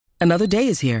Another day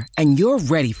is here, and you're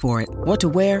ready for it. What to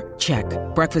wear? Check.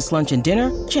 Breakfast, lunch, and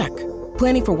dinner? Check.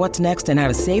 Planning for what's next and how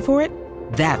to save for it?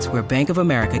 That's where Bank of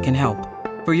America can help.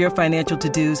 For your financial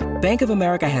to-dos, Bank of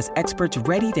America has experts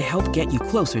ready to help get you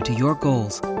closer to your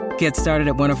goals. Get started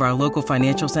at one of our local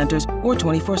financial centers or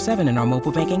 24/7 in our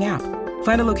mobile banking app.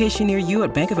 Find a location near you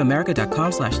at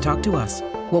bankofamerica.com/talktous.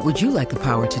 What would you like the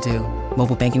power to do?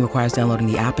 Mobile banking requires downloading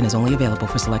the app and is only available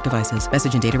for select devices.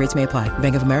 Message and data rates may apply.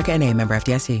 Bank of America N.A., member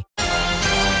FDIC.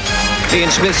 Ian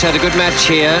Smith's had a good match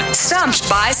here. Stumped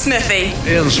by Smithy.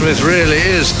 Ian Smith really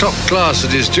is top class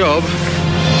at his job.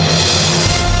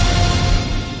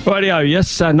 Rightio,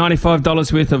 yes,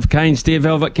 $95 worth of Cane's Deer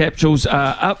Velvet capsules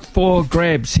are up for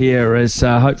grabs here as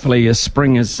hopefully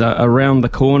spring is around the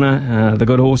corner. The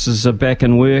good horses are back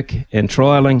in work and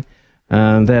trialling.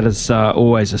 That is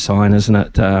always a sign, isn't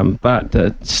it? But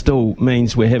it still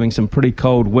means we're having some pretty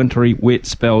cold, wintry, wet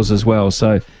spells as well.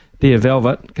 So Deer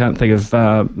Velvet, can't think of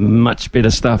much better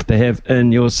stuff to have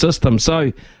in your system.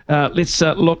 So let's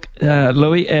look,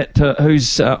 Louis, at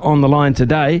who's on the line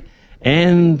today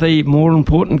and the more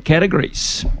important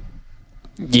categories.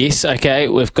 Yes, okay.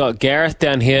 We've got Gareth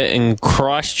down here in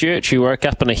Christchurch who woke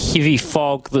up in a heavy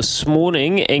fog this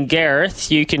morning. And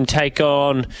Gareth, you can take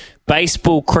on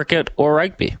baseball, cricket or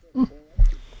rugby.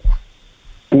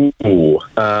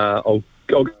 I'll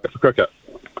go for cricket.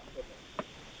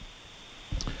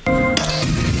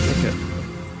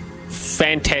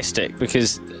 Fantastic,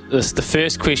 because the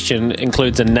first question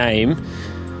includes a name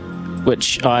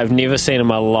which I've never seen in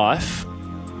my life,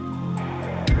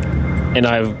 and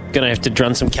I'm going to have to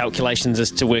run some calculations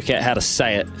as to work out how to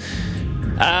say it.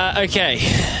 Okay.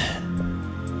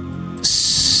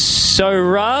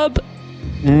 Sorab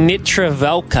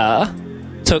Netravalkar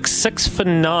took 6 for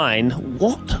 9,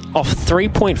 off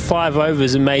 3.5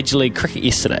 overs in Major League Cricket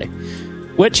yesterday.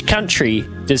 Which country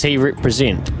does he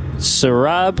represent?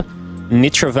 Sorab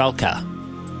Netravalkar.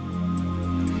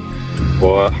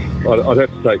 Well, I'd have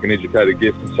to take an educated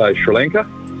guess and say Sri Lanka.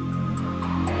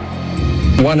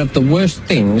 One of the worst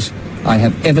things I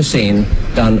have ever seen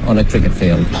done on a cricket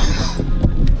field.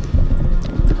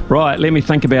 Right, let me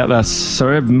think about this.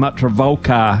 Sorab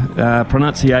Netravalkar,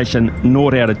 pronunciation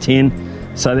 0 out of 10,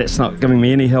 so that's not giving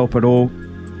me any help at all.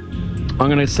 I'm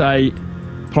going to say,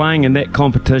 playing in that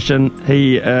competition,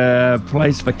 he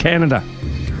plays for Canada.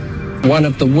 One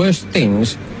of the worst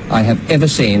things I have ever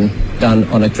seen done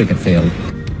on a cricket field.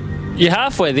 You're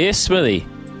halfway there, Smithy.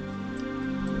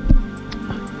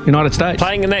 United States.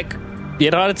 Playing in that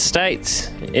United States.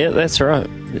 Yeah, that's right.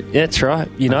 That's right.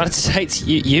 United States,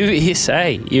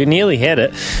 USA. You nearly had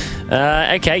it.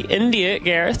 Okay, India,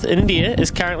 Gareth. India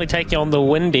is currently taking on the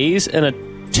Windies in a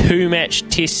 2-match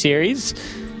test series.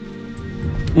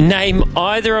 Name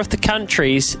either of the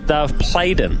countries they've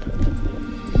played in.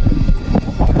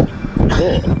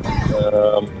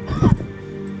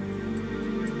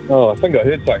 I think I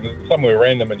heard something somewhere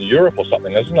random in Europe or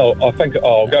something, isn't it? I think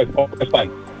I'll go for Spain.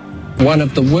 One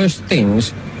of the worst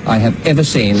things I have ever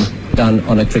seen done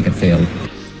on a cricket field.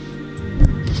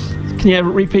 Can you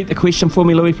repeat the question for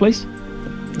me, Louis, please?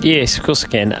 Yes, of course I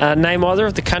can. Name either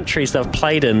of the countries they've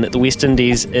played in, the West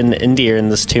Indies and India, in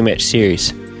this 2-match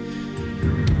series.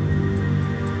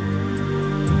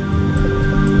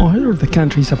 Either of the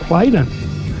countries I've played in?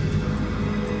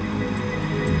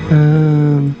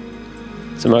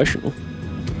 It's emotional.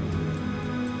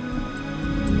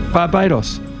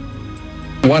 Barbados.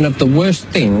 One of the worst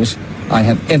things I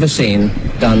have ever seen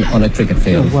done on a cricket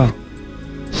field. Oh,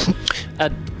 wow.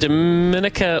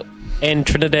 Dominica and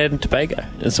Trinidad and Tobago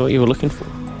is what you were looking for.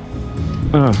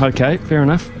 Oh, okay, fair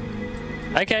enough.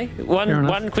 Okay,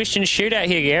 one question shootout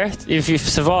here, Gareth, if you've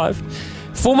survived.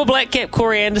 Former Black Cap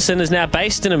Corey Anderson is now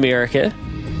based in America.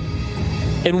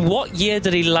 In what year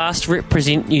did he last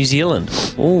represent New Zealand?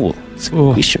 Oh, that's a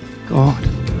good question. God.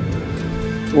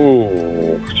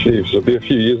 Oh, jeez, it'll be a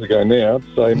few years ago now. I'd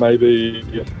say maybe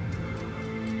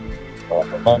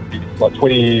like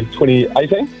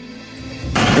 2018.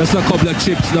 Just a couple of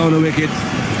chips down the wicket,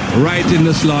 right in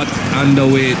the slot, and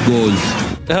away it goes.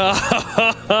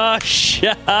 Oh,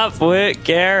 sharp work,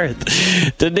 Gareth.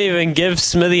 Didn't even give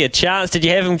Smithy a chance. Did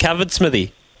you have him covered,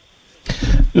 Smithy?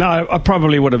 No, I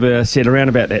probably would have said around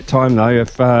about that time, though.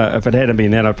 If it hadn't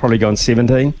been that, I'd probably gone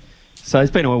 17. So he's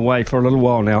been away for a little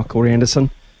while now, Corey Anderson.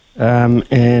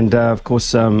 And, of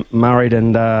course, married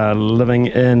and living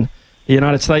in the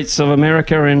United States of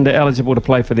America and eligible to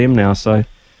play for them now. So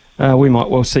we might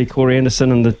well see Corey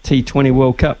Anderson in the T20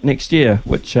 World Cup next year,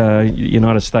 which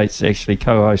United States actually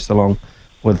co-host along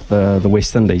with the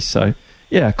West Indies. So,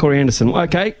 yeah, Corey Anderson.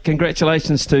 Okay,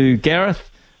 congratulations to Gareth.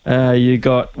 You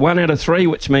got 1 out of 3,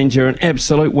 which means you're an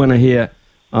absolute winner here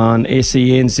on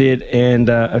SENZ, and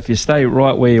if you stay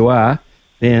right where you are,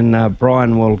 then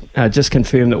Brian will just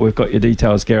confirm that we've got your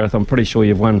details, Gareth. I'm pretty sure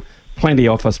you've won plenty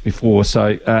off us before,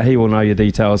 so he will know your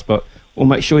details, but we'll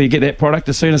make sure you get that product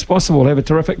as soon as possible. Have a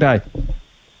terrific day.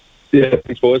 Yeah,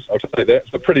 thanks, boys. I'll take that.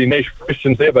 It's a pretty niche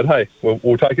questions there, but hey,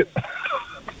 we'll take it.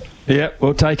 Yeah,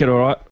 we'll take it, all right.